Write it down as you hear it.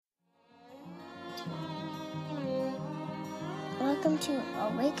welcome to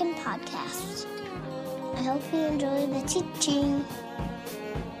Awaken Podcast. I hope you enjoy the teaching.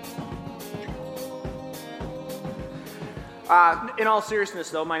 In all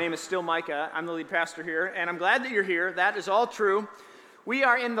seriousness, though, my name is still Micah. I'm the lead pastor here, and I'm glad that you're here. That is all true. We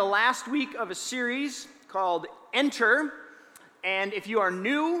are in the last week of a series called Enter, and if you are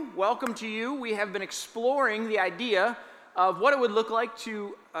new, welcome to you. We have been exploring the idea of what it would look like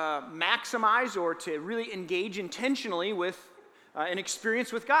to maximize or to really engage intentionally with an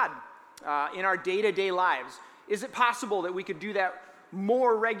experience with God in our day-to-day lives. Is it possible that we could do that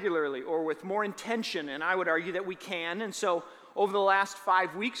more regularly or with more intention? And I would argue that we can. And so over the last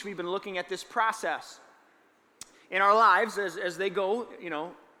 5 weeks, we've been looking at this process in our lives as they go,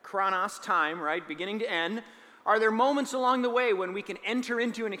 chronos time, right, beginning to end. Are there moments along the way when we can enter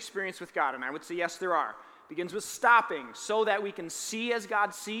into an experience with God? And I would say yes, there are. It begins with stopping so that we can see as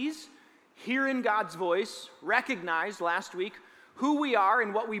God sees, hear in God's voice, recognize last week who we are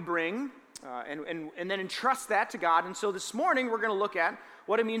and what we bring, and then entrust that to God. And so this morning we're going to look at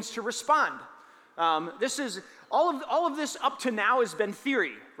what it means to respond. This is all of this up to now has been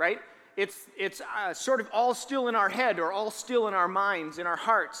theory, right? It's sort of all still in our head or all still in our minds, in our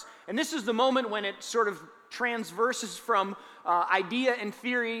hearts. And this is the moment when it sort of transverses from idea and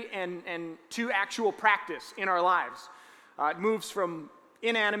theory and to actual practice in our lives. It moves from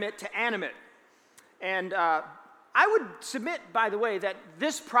inanimate to animate. And I would submit, by the way, that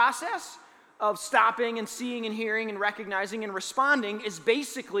this process of stopping and seeing and hearing and recognizing and responding is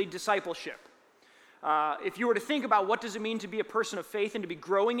basically discipleship. If you were to think about what does it mean to be a person of faith and to be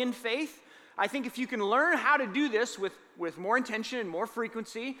growing in faith, I think if you can learn how to do this with more intention and more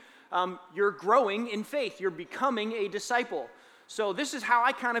frequency, you're growing in faith. You're becoming a disciple. So this is how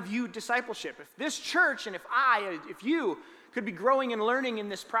I kind of view discipleship. If this church and if you could be growing and learning in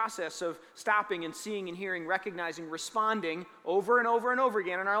this process of stopping and seeing and hearing, recognizing, responding over and over and over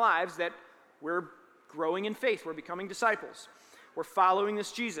again in our lives, that we're growing in faith. We're becoming disciples. We're following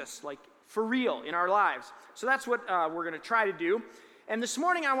this Jesus, like for real in our lives. So that's what we're going to try to do. And this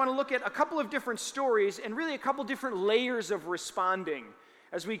morning I want to look at a couple of different stories and really a couple different layers of responding.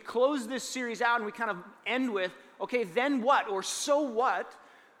 As we close this series out and we kind of end with, okay, then what or so what?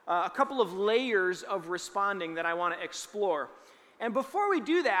 A couple of layers of responding that I want to explore. And before we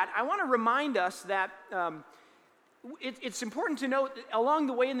do that, I want to remind us that it's important to note that along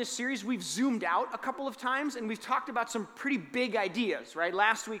the way in this series, we've zoomed out a couple of times and we've talked about some pretty big ideas, right?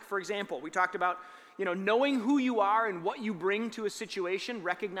 Last week, for example, we talked about, knowing who you are and what you bring to a situation,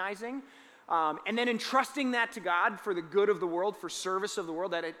 recognizing, and then entrusting that to God for the good of the world, for service of the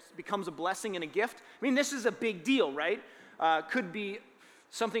world, that it becomes a blessing and a gift. I mean, this is a big deal, right? Could be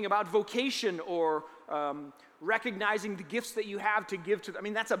something about vocation or recognizing the gifts that you have to give to them. I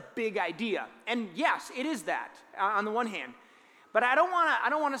mean, that's a big idea. And yes, it is that on the one hand. But I don't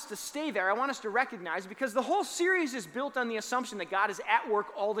want us to stay there. I want us to recognize, because the whole series is built on the assumption that God is at work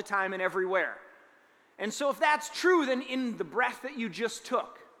all the time and everywhere. And so if that's true, then in the breath that you just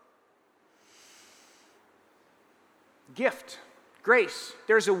took, gift, grace,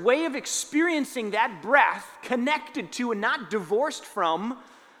 there's a way of experiencing that breath connected to and not divorced from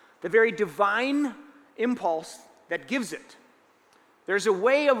the very divine impulse that gives it. There's a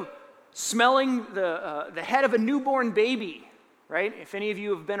way of smelling the head of a newborn baby, right? If any of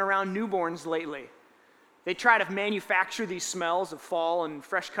you have been around newborns lately, they try to manufacture these smells of fall and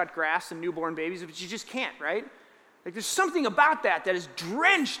fresh cut grass and newborn babies, but you just can't, right? Like there's something about that is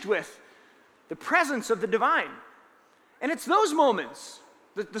drenched with the presence of the divine. And it's those moments,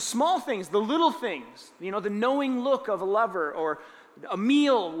 the small things, the little things, the knowing look of a lover or a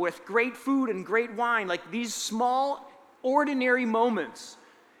meal with great food and great wine, like these small, ordinary moments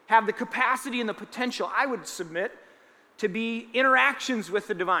have the capacity and the potential, I would submit, to be interactions with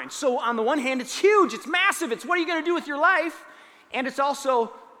the divine. So on the one hand, it's huge, it's massive, it's what are you going to do with your life? And it's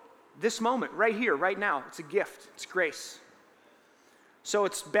also this moment right here, right now. It's a gift, it's grace. So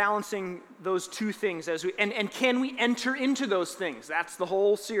it's balancing those two things and can we enter into those things? That's the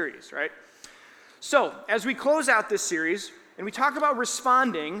whole series, right? So as we close out this series and we talk about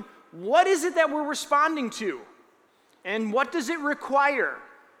responding, what is it that we're responding to? And what does it require?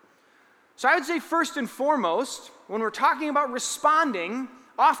 So I would say first and foremost, when we're talking about responding,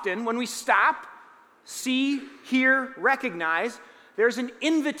 often when we stop, see, hear, recognize, there's an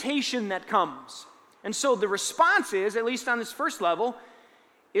invitation that comes. And so the response is, at least on this first level,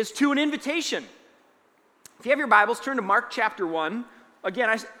 is to an invitation. If you have your Bibles, turn to Mark chapter 1.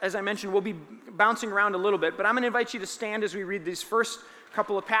 Again, as I mentioned, we'll be bouncing around a little bit, but I'm going to invite you to stand as we read these first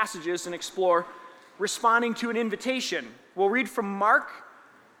couple of passages and explore responding to an invitation. We'll read from Mark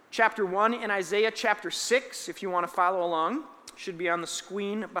chapter 1 and Isaiah chapter 6, if you want to follow along. Should be on the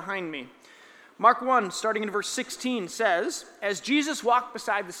screen behind me. Mark 1, starting in verse 16, says, "As Jesus walked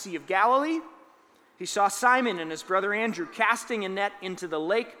beside the Sea of Galilee, he saw Simon and his brother Andrew casting a net into the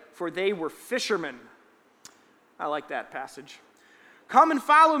lake, for they were fishermen." I like that passage. "Come and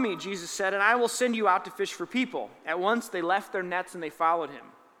follow me," Jesus said, "and I will send you out to fish for people." At once they left their nets and they followed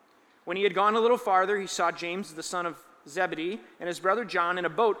him. When he had gone a little farther, he saw James, the son of Zebedee, and his brother John in a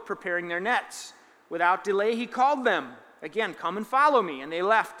boat preparing their nets. Without delay, he called them. Again, "Come and follow me." And they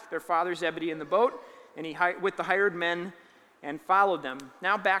left their father Zebedee in the boat, and he with the hired men, and followed them.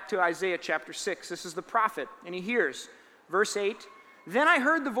 Now back to Isaiah chapter 6. This is the prophet, and he hears, verse 8, "Then I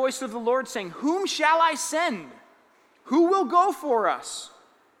heard the voice of the Lord saying, 'Whom shall I send? Who will go for us?'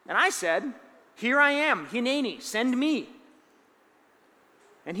 And I said, 'Here I am, Hineni, send me.'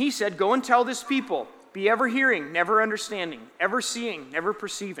 And he said, 'Go and tell this people, be ever hearing, never understanding, ever seeing, never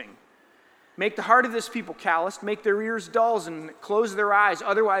perceiving. Make the heart of this people calloused, make their ears dull, and close their eyes.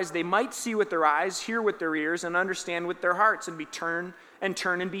 Otherwise they might see with their eyes, hear with their ears, and understand with their hearts, and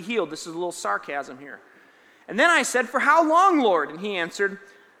turn and be healed.'" This is a little sarcasm here. "And then I said, 'For how long, Lord?' And he answered,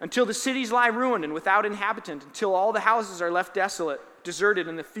 'Until the cities lie ruined and without inhabitant, until all the houses are left desolate, deserted,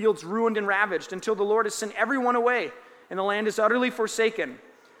 and the fields ruined and ravaged, until the Lord has sent everyone away, and the land is utterly forsaken.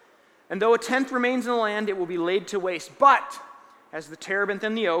 And though a tenth remains in the land, it will be laid to waste. But as the terebinth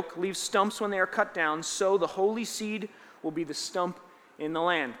and the oak leave stumps when they are cut down, so the holy seed will be the stump in the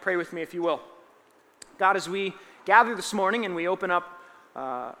land.'" Pray with me if you will. God, as we gather this morning and we open up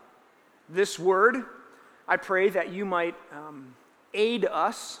this word, I pray that you might aid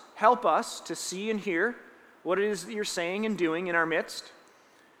us, help us to see and hear what it is that you're saying and doing in our midst.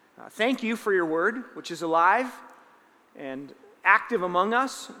 Thank you for your word, which is alive and active among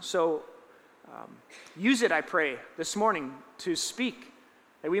us. So use it, I pray, this morning to speak,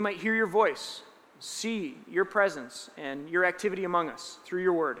 that we might hear your voice, see your presence and your activity among us through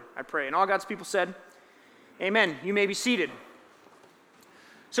your word, I pray. And all God's people said, amen. You may be seated.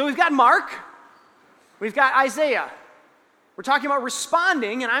 So we've got Mark, we've got Isaiah. We're talking about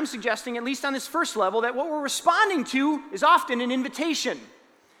responding, and I'm suggesting, at least on this first level, that what we're responding to is often an invitation.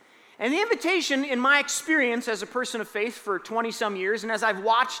 And the invitation, in my experience as a person of faith for 20-some years, and as I've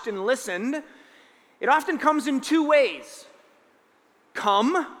watched and listened, it often comes in two ways.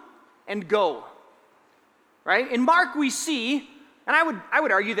 Come and go. Right? In Mark we see, and I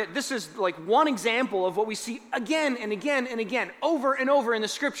would argue that this is like one example of what we see again and again and again, over and over in the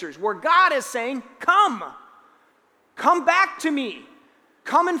scriptures, where God is saying, come back to me.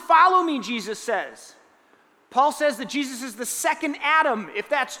 Come and follow me, Jesus says. Paul says that Jesus is the second Adam. If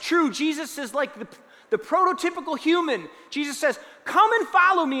that's true, Jesus is like the prototypical human. Jesus says, come and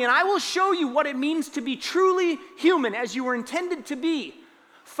follow me, and I will show you what it means to be truly human as you were intended to be.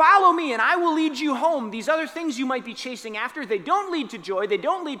 Follow me, and I will lead you home. These other things you might be chasing after, they don't lead to joy, they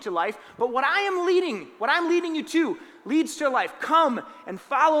don't lead to life, but what I'm leading you to, leads to life. Come and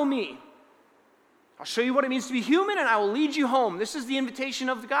follow me. I'll show you what it means to be human, and I will lead you home. This is the invitation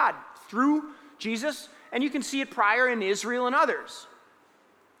of God through Jesus, and you can see it prior in Israel and others.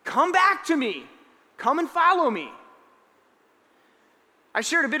 Come back to me. Come and follow me. I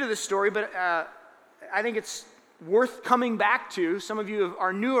shared a bit of this story, but I think it's worth coming back to. Some of you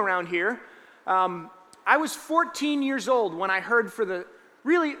are new around here. I was 14 years old when I heard what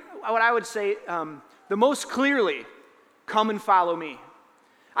I would say, the most clearly, come and follow me.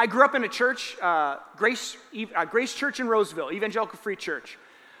 I grew up in a church, Grace Church in Roseville, Evangelical Free Church.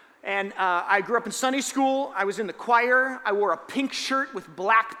 And I grew up in Sunday school. I was in the choir. I wore a pink shirt with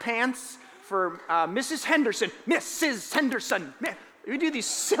black pants for Mrs. Henderson. Mrs. Henderson. We do these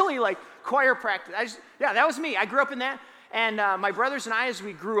silly choir practice. That was me. I grew up in that. And my brothers and I, as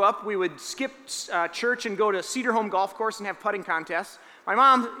we grew up, we would skip church and go to Cedar Home Golf Course and have putting contests. My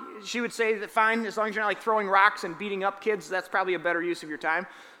mom, she would say that fine, as long as you're not throwing rocks and beating up kids, that's probably a better use of your time.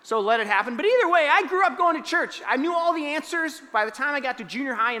 So let it happen. But either way, I grew up going to church. I knew all the answers. By the time I got to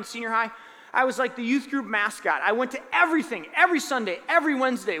junior high and senior high, I was like the youth group mascot. I went to everything, every Sunday, every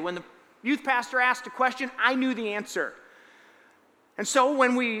Wednesday. When the youth pastor asked a question, I knew the answer. And so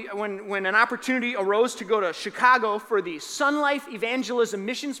when an opportunity arose to go to Chicago for the Sun Life Evangelism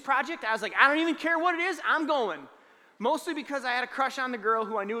Missions Project, I was like, I don't even care what it is, I'm going. Mostly because I had a crush on the girl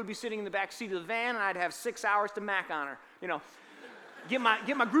who I knew would be sitting in the back seat of the van, and I'd have 6 hours to mac on her. Get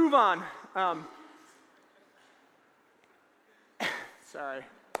my groove on. Sorry.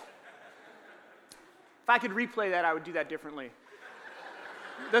 If I could replay that, I would do that differently.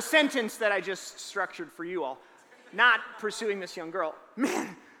 The sentence that I just structured for you all. Not pursuing this young girl. Man,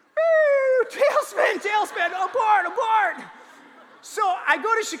 woo, tailspin, abort. So I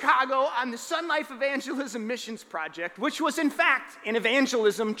go to Chicago on the Sun Life Evangelism Missions Project, which was in fact an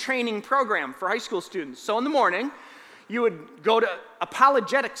evangelism training program for high school students. So in the morning, you would go to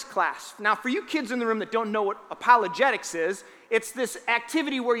apologetics class. Now, for you kids in the room that don't know what apologetics is, it's this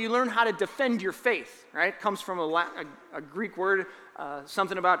activity where you learn how to defend your faith, right? It comes from a Greek word,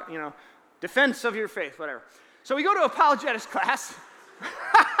 something about, defense of your faith, whatever. So we go to apologetics class.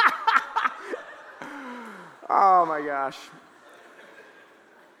 Oh my gosh.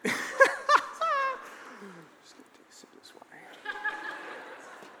 Just gonna take a sip of this water.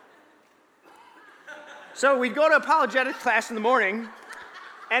 So we'd go to apologetics class in the morning,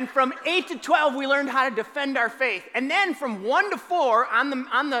 and from 8 to 12 we learned how to defend our faith. And then from 1 to 4 on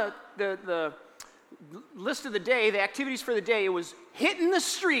the list of the day, the activities for the day, it was hitting the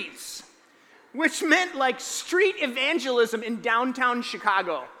streets, which meant like street evangelism in downtown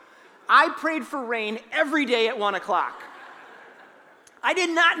Chicago. I prayed for rain every day at 1 o'clock. I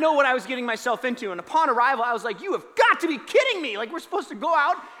did not know what I was getting myself into, and upon arrival, I was like, you have got to be kidding me. Like, we're supposed to go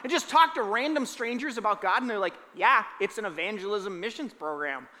out and just talk to random strangers about God, and they're like, yeah, it's an evangelism missions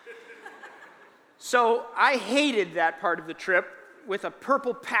program. So I hated that part of the trip with a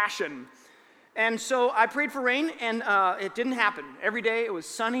purple passion. And so I prayed for rain, and it didn't happen. Every day it was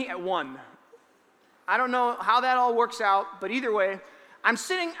sunny at 1. I don't know how that all works out, but either way,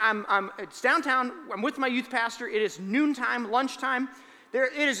 it's downtown, I'm with my youth pastor, it is noontime, lunchtime.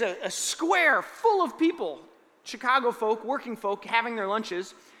 It is a square full of people, Chicago folk, working folk, having their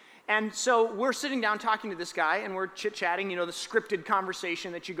lunches. And so we're sitting down talking to this guy, and we're chit-chatting, the scripted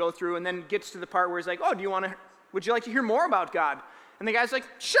conversation that you go through, and then it gets to the part where he's like, oh, would you like to hear more about God? And the guy's like,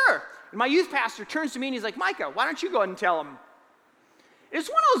 sure. And my youth pastor turns to me, and he's like, Micah, why don't you go ahead and tell him? It's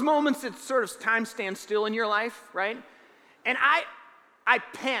one of those moments that sort of time stands still in your life, right? And I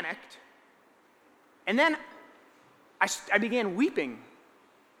panicked, and then I began weeping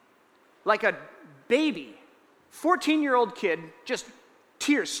like a baby, 14-year-old kid, just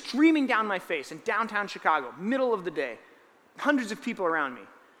tears streaming down my face in downtown Chicago, middle of the day, hundreds of people around me.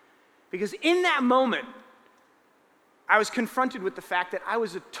 Because in that moment, I was confronted with the fact that I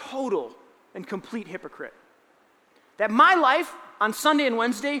was a total and complete hypocrite. That my life on Sunday and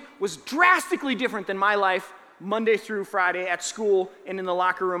Wednesday was drastically different than my life Monday through Friday at school and in the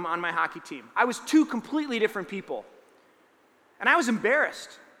locker room on my hockey team. I was two completely different people. And I was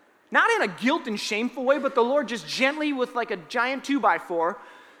embarrassed. Not in a guilt and shameful way, but the Lord just gently, with like a giant 2x4,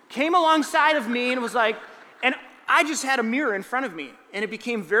 came alongside of me and was like, and I just had a mirror in front of me, and it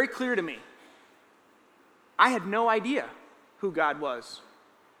became very clear to me. I had no idea who God was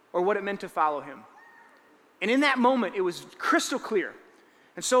or what it meant to follow him. And in that moment, it was crystal clear.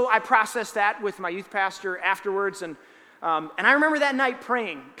 And so I processed that with my youth pastor afterwards, and I remember that night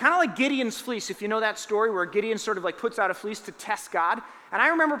praying, kind of like Gideon's fleece, if you know that story where Gideon sort of like puts out a fleece to test God. And I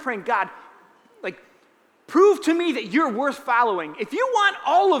remember praying, God, like, prove to me that you're worth following. If you want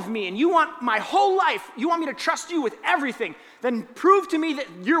all of me and you want my whole life, you want me to trust you with everything, then prove to me that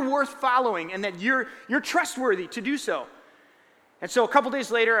you're worth following and that you're trustworthy to do so. And so a couple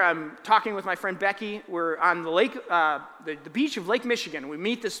days later, I'm talking with my friend Becky. We're on the lake, the beach of Lake Michigan. We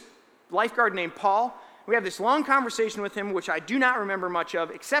meet this lifeguard named Paul. We have this long conversation with him, which I do not remember much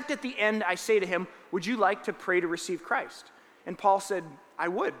of, except at the end I say to him, would you like to pray to receive Christ? And Paul said, I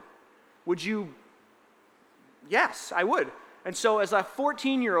would. Would you? Yes, I would. And so as a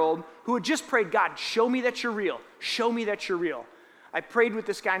 14-year-old who had just prayed, God, show me that you're real. Show me that you're real. I prayed with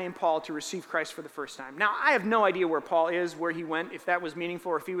this guy named Paul to receive Christ for the first time. Now, I have no idea where Paul is, where he went, if that was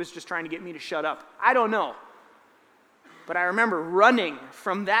meaningful, or if he was just trying to get me to shut up. I don't know. But I remember running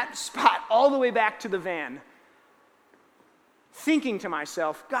from that spot all the way back to the van, thinking to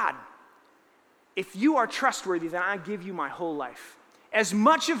myself, God, if you are trustworthy, then I give you my whole life. As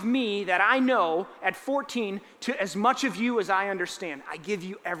much of me that I know at 14 to as much of you as I understand, I give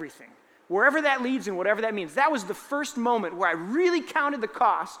you everything. Wherever that leads and whatever that means. That was the first moment where I really counted the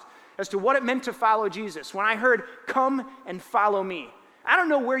cost as to what it meant to follow Jesus. When I heard, come and follow me. I don't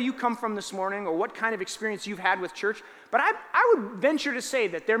know where you come from this morning or what kind of experience you've had with church, but I would venture to say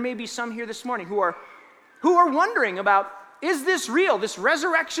that there may be some here this morning who are wondering about, is this real? This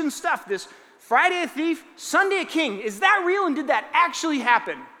resurrection stuff, this Friday a thief, Sunday a king, is that real, and did that actually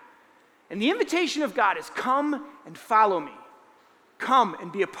happen? And the invitation of God is, come and follow me. Come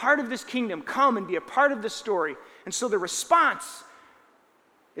and be a part of this kingdom. Come and be a part of this story. And so the response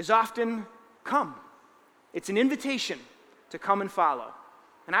is often, come. It's an invitation to come and follow.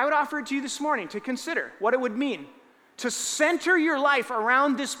 And I would offer it to you this morning to consider what it would mean to center your life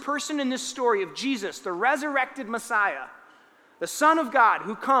around this person in this story of Jesus, the resurrected Messiah, the Son of God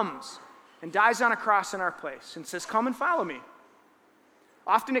who comes and dies on a cross in our place and says, come and follow me.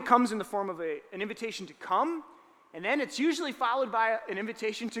 Often it comes in the form of an invitation to come, and then it's usually followed by an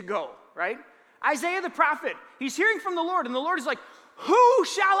invitation to go, right? Isaiah the prophet, he's hearing from the Lord, and the Lord is like, who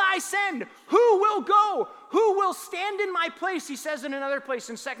shall I send? Who will go? Who will stand in my place? He says in another place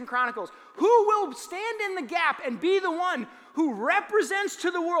in 2 Chronicles. Who will stand in the gap and be the one who represents to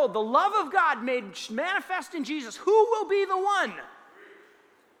the world the love of God made manifest in Jesus? Who will be the one?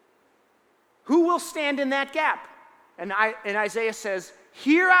 Who will stand in that gap? And Isaiah says,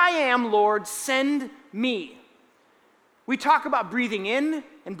 here I am, Lord, send me. We talk about breathing in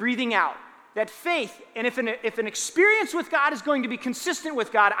and breathing out. That faith, and if an experience with God is going to be consistent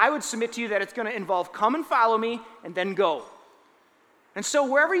with God, I would submit to you that it's going to involve come and follow me and then go. And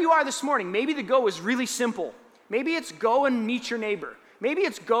so wherever you are this morning, maybe the go is really simple. Maybe it's go and meet your neighbor. Maybe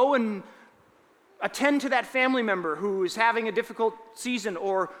it's go and attend to that family member who is having a difficult season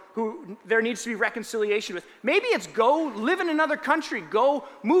or who there needs to be reconciliation with. Maybe it's go live in another country, go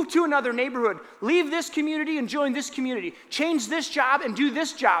move to another neighborhood, leave this community and join this community, change this job and do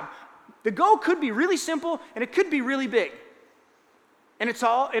this job. The go could be really simple, and it could be really big. And it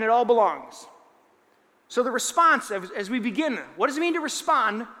all belongs. So the response, as we begin, what does it mean to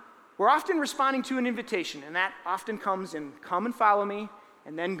respond? We're often responding to an invitation, and that often comes in come and follow me,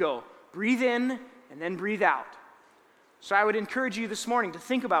 and then go. Breathe in, and then breathe out. So I would encourage you this morning to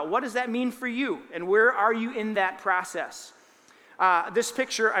think about what does that mean for you, and where are you in that process? This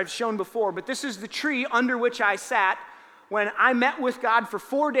picture I've shown before, but this is the tree under which I sat when I met with God for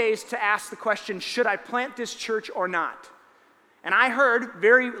 4 days to ask the question, should I plant this church or not? And I heard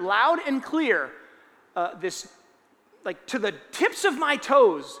very loud and clear this, like to the tips of my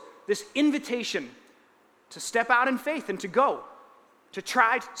toes, this invitation to step out in faith and to go, to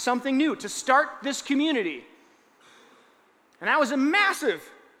try something new, to start this community. And that was a massive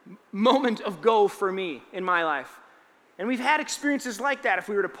moment of go for me in my life. And we've had experiences like that if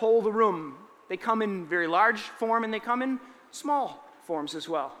we were to poll the room. They come in very large form and they come in small forms as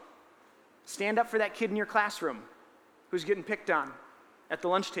well. Stand up for that kid in your classroom who's getting picked on at the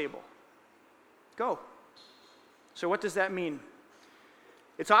lunch table. Go. So what does that mean?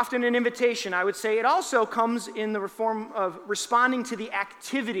 It's often an invitation. I would say it also comes in the form of responding to the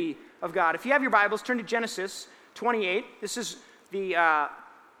activity of God. If you have your Bibles, turn to Genesis 28. This is the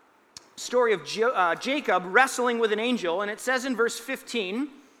story of Jacob wrestling with an angel, and it says in verse 15,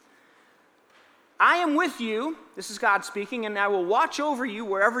 I am with you, this is God speaking, and I will watch over you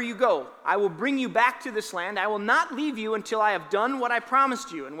wherever you go. I will bring you back to this land. I will not leave you until I have done what I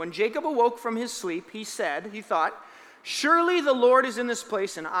promised you. And when Jacob awoke from his sleep, he thought, surely the Lord is in this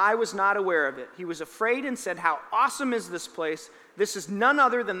place, and I was not aware of it. He was afraid and said, how awesome is this place? This is none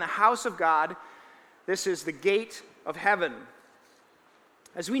other than the house of God. This is the gate of heaven.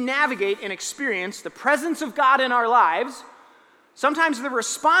 As we navigate and experience the presence of God in our lives, sometimes the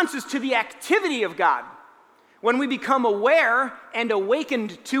response is to the activity of God when we become aware and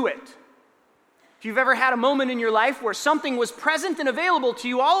awakened to it. If you've ever had a moment in your life where something was present and available to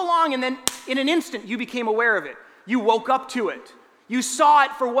you all along, and then in an instant you became aware of it, you woke up to it, you saw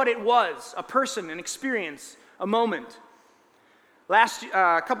it for what it was, a person, an experience, a moment.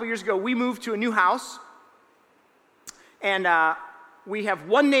 A couple years ago, we moved to a new house, and we have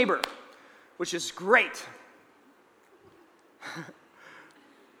one neighbor, which is great.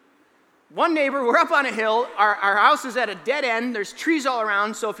 One neighbor, we're up on a hill, our house is at a dead end, there's trees all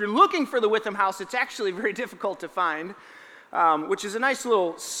around, so if you're looking for the Witham house, it's actually very difficult to find, which is a nice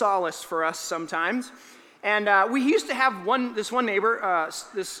little solace for us sometimes. And we used to have this one neighbor,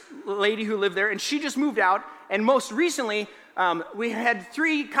 this lady who lived there, and she just moved out, and most recently, we had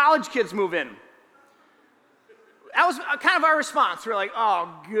 3 college kids move in. That was kind of our response. We're like,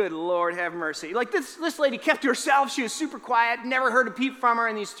 oh, good Lord, have mercy. Like this lady kept to herself. She was super quiet, never heard a peep from her,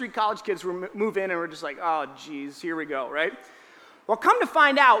 and these 3 college kids move in, and we're just like, oh, geez, here we go, right? Well, come to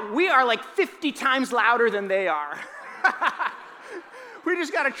find out, we are like 50 times louder than they are. We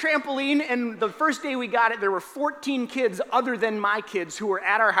just got a trampoline, and the first day we got it, there were 14 kids other than my kids who were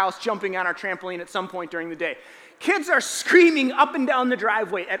at our house jumping on our trampoline at some point during the day. Kids are screaming up and down the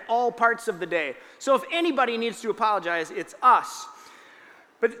driveway at all parts of the day. So if anybody needs to apologize, it's us.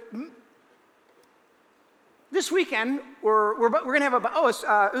 But this weekend, we're going to have it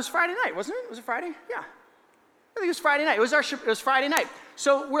was Friday night, wasn't it? Was it Friday? Yeah. I think it was Friday night. It was Friday night.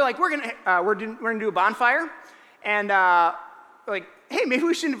 So we're like, we're gonna do a bonfire, and hey, maybe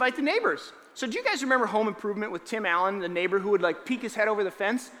we should invite the neighbors. So do you guys remember Home Improvement with Tim Allen, the neighbor who would like peek his head over the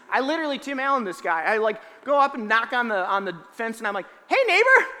fence? I literally Tim Allen this guy. I like go up and knock on the fence, and I'm like, hey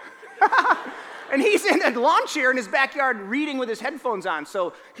neighbor! And he's in a lawn chair in his backyard reading with his headphones on.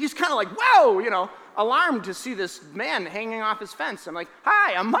 So he's kind of like, whoa, alarmed to see this man hanging off his fence. I'm like,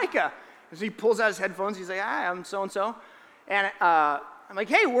 hi, I'm Micah. And so he pulls out his headphones. He's like, hi, I'm so-and-so. And I'm like,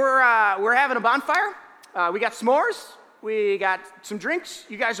 hey, we're having a bonfire. We got s'mores. We got some drinks.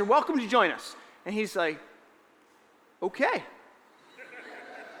 You guys are welcome to join us. And he's like, okay.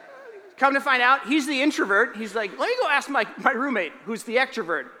 Come to find out, he's the introvert. He's like, let me go ask my roommate, who's the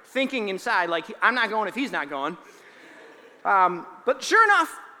extrovert, thinking inside, like, I'm not going if he's not going. But sure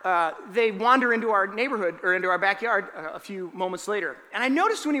enough, they wander into our neighborhood, or into our backyard a few moments later. And I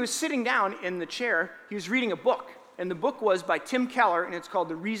noticed when he was sitting down in the chair, he was reading a book. And the book was by Tim Keller, and it's called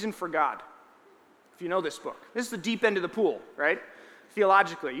The Reason for God. If you know this book. This is the deep end of the pool, right?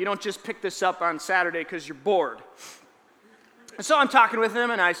 Theologically. You don't just pick this up on Saturday because you're bored. And so I'm talking with him,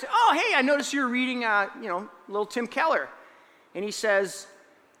 and I say, oh, hey, I noticed you're reading, little Tim Keller. And he says,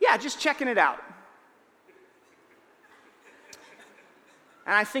 yeah, just checking it out.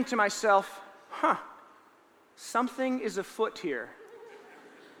 And I think to myself, something is afoot here.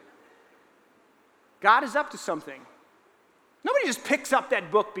 God is up to something. Nobody just picks up that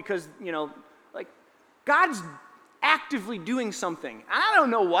book because, God's actively doing something. And I don't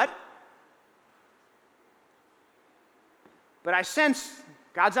know what. But I sense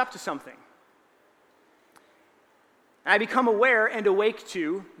God's up to something. And I become aware and awake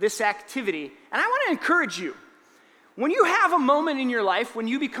to this activity. And I want to encourage you. When you have a moment in your life when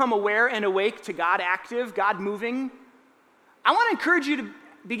you become aware and awake to God active, God moving, I want to encourage you to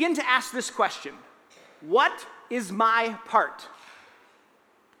begin to ask this question. What is my part?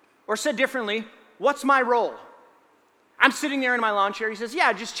 Or said differently, what's my role? I'm sitting there in my lawn chair. He says,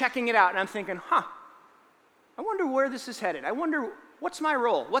 yeah, just checking it out. And I'm thinking, I wonder where this is headed. I wonder, what's my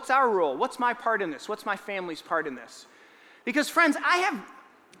role? What's our role? What's my part in this? What's my family's part in this? Because, friends, I have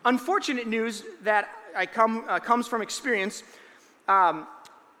unfortunate news that comes from experience. There's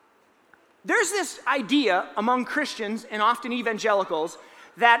this idea among Christians and often evangelicals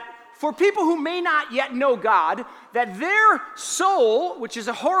that for people who may not yet know God, that their soul, which is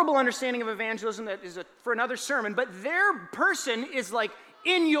a horrible understanding of evangelism that is for another sermon, but their person is like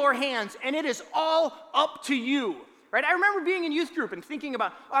in your hands, and it is all up to you, right? I remember being in youth group and thinking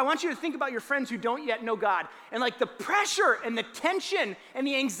about, I want you to think about your friends who don't yet know God, and like the pressure and the tension and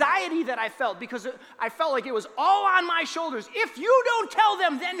the anxiety that I felt, because I felt like it was all on my shoulders. If you don't tell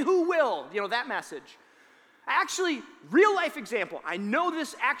them, then who will? That message. Actually, real life example, I know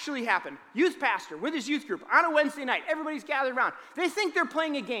this actually happened. Youth pastor with his youth group on a Wednesday night, everybody's gathered around. They think they're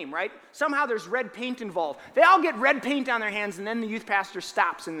playing a game, right? Somehow there's red paint involved. They all get red paint on their hands, and then the youth pastor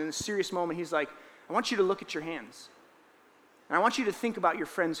stops, and in a serious moment, he's like, I want you to look at your hands. And I want you to think about your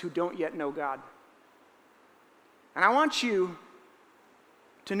friends who don't yet know God. And I want you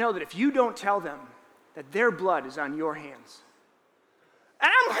to know that if you don't tell them, that their blood is on your hands.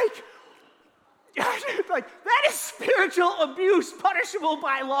 And I'm like, that is spiritual abuse punishable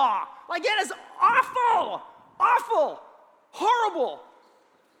by law. Like, it is awful, horrible.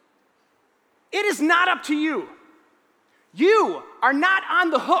 It is not up to you. You are not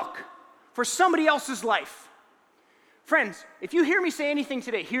on the hook for somebody else's life. Friends, if you hear me say anything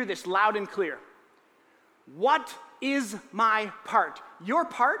today, hear this loud and clear. What is my part? Your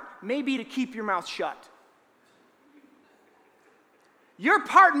part may be to keep your mouth shut. Your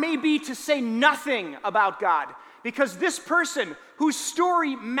part may be to say nothing about God, because this person whose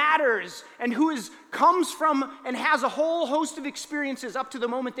story matters and who comes from and has a whole host of experiences up to the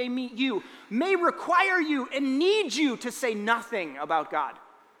moment they meet you may require you and need you to say nothing about God.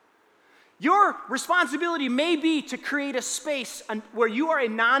 Your responsibility may be to create a space where you are a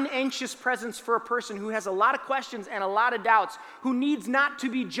non-anxious presence for a person who has a lot of questions and a lot of doubts, who needs not to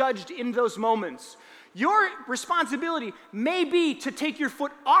be judged in those moments. Your responsibility may be to take your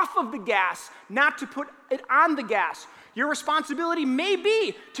foot off of the gas, not to put it on the gas. Your responsibility may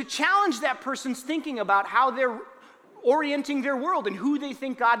be to challenge that person's thinking about how they're orienting their world and who they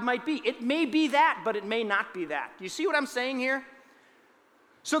think God might be. It may be that, but it may not be that. Do you see what I'm saying here?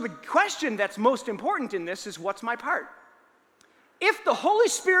 So the question that's most important in this is, what's my part? If the Holy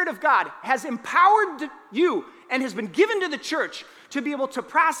Spirit of God has empowered you and has been given to the church to be able to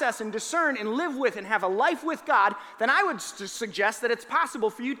process and discern and live with and have a life with God, then I would suggest that it's possible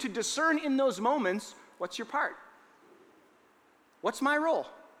for you to discern in those moments, what's your part? What's my role?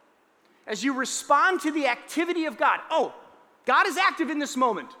 As you respond to the activity of God, God is active in this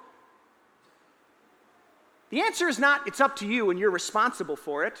moment. The answer is not, it's up to you and you're responsible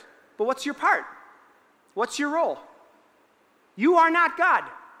for it, but what's your part? What's your role? You are not God.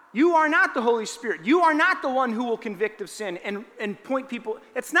 You are not the Holy Spirit. You are not the one who will convict of sin and point people.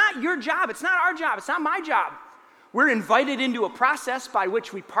 It's not your job. It's not our job. It's not my job. We're invited into a process by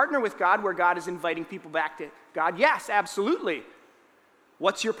which we partner with God, where God is inviting people back to God. Yes, absolutely.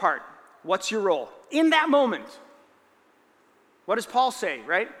 What's your part? What's your role? In that moment, what does Paul say,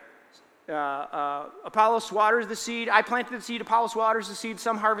 right? Apollos waters the seed, I planted the seed, Apollos waters the seed,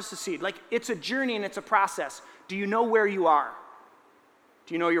 some harvest the seed. Like, it's a journey and it's a process. Do you know where you are?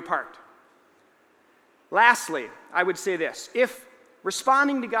 Do you know your part? Lastly, I would say this. If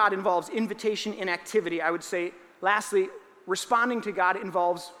responding to God involves invitation and activity, I would say, lastly, responding to God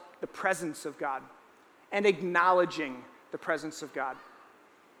involves the presence of God and acknowledging the presence of God.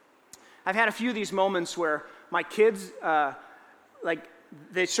 I've had a few of these moments where my kids,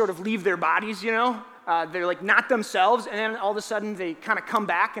 they sort of leave their bodies, they're like not themselves, and then all of a sudden they kind of come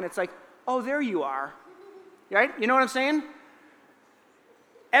back, and it's like, oh, there you are, right? You know what I'm saying?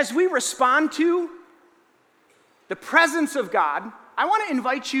 As we respond to the presence of God, I want to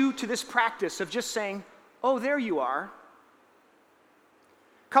invite you to this practice of just saying, oh, there you are.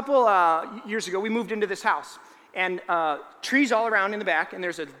 A couple years ago, we moved into this house, and trees all around in the back, and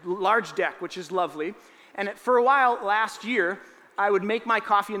there's a large deck, which is lovely. And for a while last year, I would make my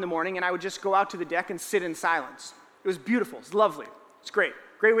coffee in the morning, and I would just go out to the deck and sit in silence. It was beautiful. It's lovely. It's great.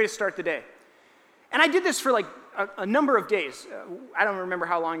 Great way to start the day. And I did this for like a number of days. I don't remember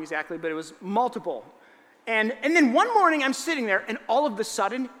how long exactly, but it was multiple. And then one morning, I'm sitting there, and all of a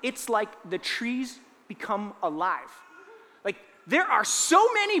sudden, it's like the trees become alive. Like, there are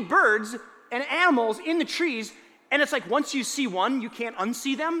so many birds and animals in the trees, and it's like once you see one, you can't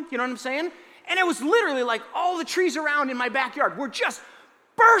unsee them. You know what I'm saying? And it was literally like all the trees around in my backyard were just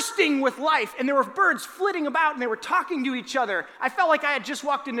bursting with life, and there were birds flitting about, and they were talking to each other. I felt like I had just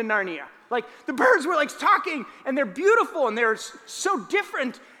walked into Narnia. Like, the birds were like talking, and they're beautiful, and they're so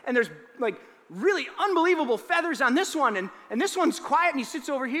different, and there's like really unbelievable feathers on this one, and this one's quiet, and he sits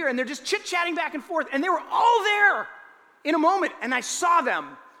over here, and they're just chit-chatting back and forth, and they were all there in a moment, and I saw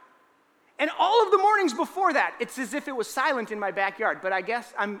them. And all of the mornings before that, it's as if it was silent in my backyard, but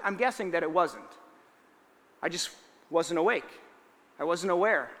I'm guessing that it wasn't. I just wasn't awake. I wasn't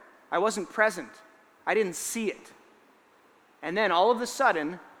aware. I wasn't present. I didn't see it. And then all of a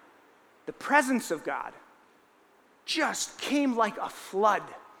sudden, the presence of God just came like a flood.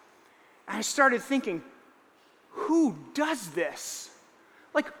 And I started thinking, who does this?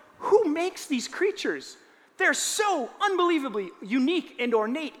 Like, who makes these creatures? They're so unbelievably unique and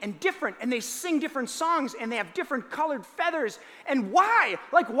ornate and different, and they sing different songs, and they have different colored feathers. And why?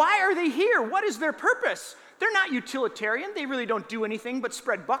 Like, why are they here? What is their purpose? They're not utilitarian. They really don't do anything but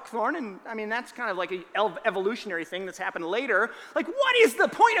spread buckthorn, and I mean, that's kind of like an evolutionary thing that's happened later. Like, what is the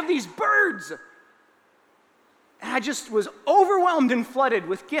point of these birds? And I just was overwhelmed and flooded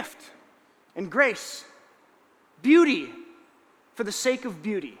with gift and grace, beauty for the sake of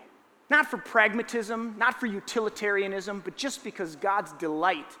beauty. Not for pragmatism, not for utilitarianism, but just because God's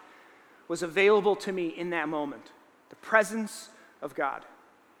delight was available to me in that moment. The presence of God.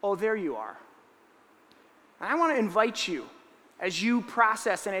 Oh, there you are. And I want to invite you, as you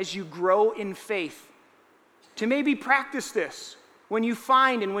process and as you grow in faith, to maybe practice this when you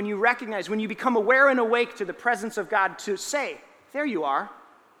find and when you recognize, when you become aware and awake to the presence of God, to say, there you are.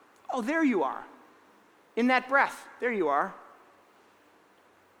 Oh, there you are. In that breath, there you are.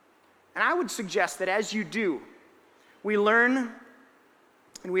 And I would suggest that as you do, we learn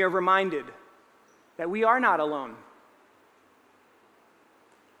and we are reminded that we are not alone.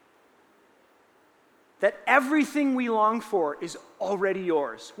 That everything we long for is already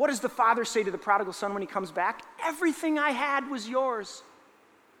yours. What does the father say to the prodigal son when he comes back? Everything I had was yours.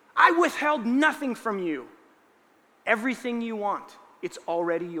 I withheld nothing from you. Everything you want, it's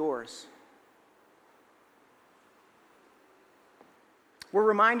already yours. We're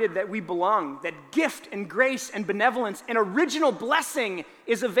reminded that we belong, that gift and grace and benevolence and original blessing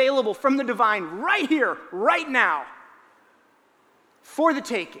is available from the divine right here, right now, for the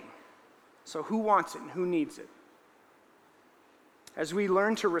taking. So who wants it and who needs it? As we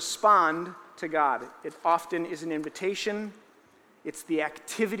learn to respond to God, it often is an invitation. It's the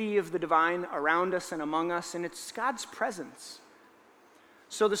activity of the divine around us and among us, and it's God's presence.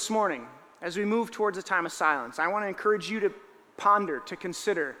 So this morning, as we move towards a time of silence, I want to encourage you to ponder, to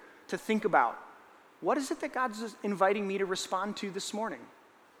consider, to think about, what is it that God's inviting me to respond to this morning?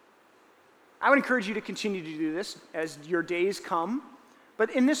 I would encourage you to continue to do this as your days come, but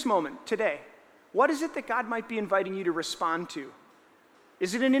in this moment, today, what is it that God might be inviting you to respond to?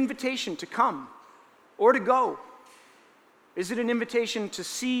 Is it an invitation to come or to go? Is it an invitation to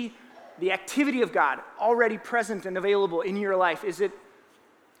see the activity of God already present and available in your life? Is it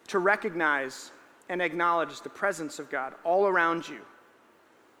to recognize and acknowledge the presence of God all around you?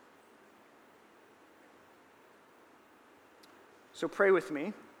 So pray with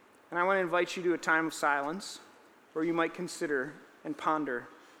me, and I want to invite you to a time of silence where you might consider and ponder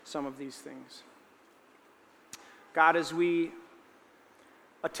some of these things. God, as we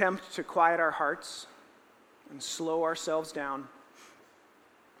attempt to quiet our hearts and slow ourselves down,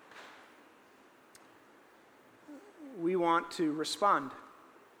 we want to respond.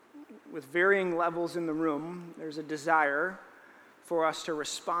 With varying levels in the room, there's a desire for us to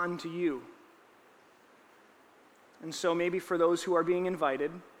respond to you. And so maybe for those who are being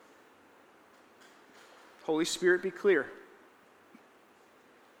invited, Holy Spirit, be clear.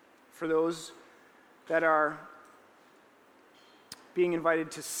 For those that are being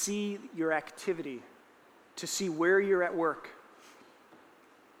invited to see your activity, to see where you're at work,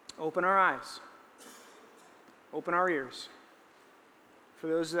 open our eyes, open our ears. For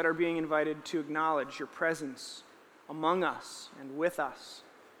those that are being invited to acknowledge your presence among us and with us,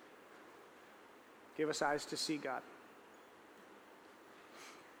 give us eyes to see, God.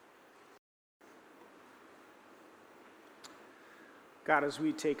 God, as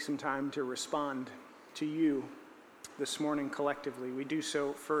we take some time to respond to you this morning collectively, we do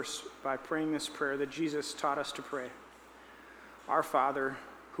so first by praying this prayer that Jesus taught us to pray. Our Father,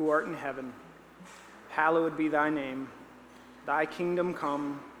 who art in heaven, hallowed be thy name. Thy kingdom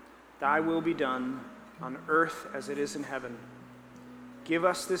come, thy will be done, on earth as it is in heaven. Give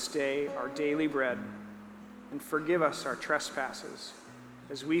us this day our daily bread, and forgive us our trespasses,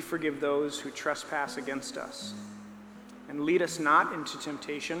 as we forgive those who trespass against us. And lead us not into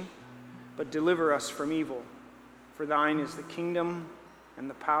temptation, but deliver us from evil. For thine is the kingdom, and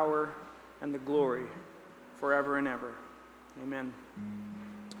the power, and the glory, forever and ever. Amen.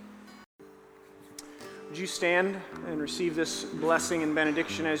 Would you stand and receive this blessing and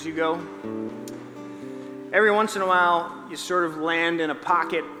benediction as you go? Every once in a while, you sort of land in a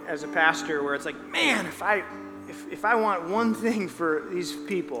pocket as a pastor where it's like, man, if I want one thing for these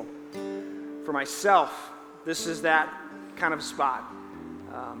people, for myself, this is that kind of spot.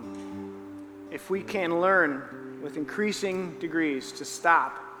 If we can learn with increasing degrees to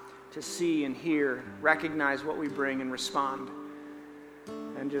stop, to see and hear, recognize what we bring and respond,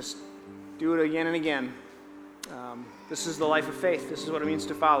 and just do it again and again. This is the life of faith. This is what it means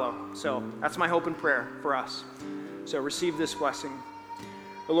to follow. So that's my hope and prayer for us. So receive this blessing.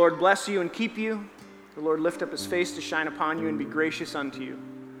 The Lord bless you and keep you. The Lord lift up his face to shine upon you and be gracious unto you.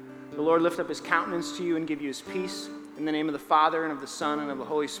 The Lord lift up his countenance to you and give you his peace. In the name of the Father, and of the Son, and of the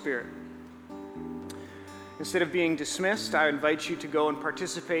Holy Spirit. Instead of being dismissed, I invite you to go and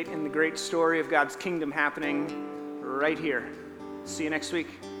participate in the great story of God's kingdom happening right here. See you next week.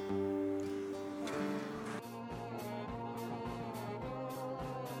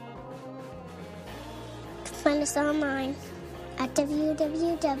 Find us online at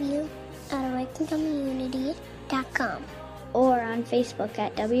www.awakencommunity.com or on Facebook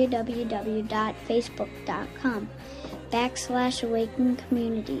at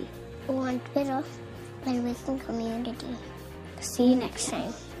www.facebook.com/awakencommunity or on Twitter at Awaken Community. See you next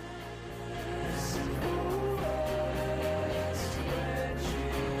time.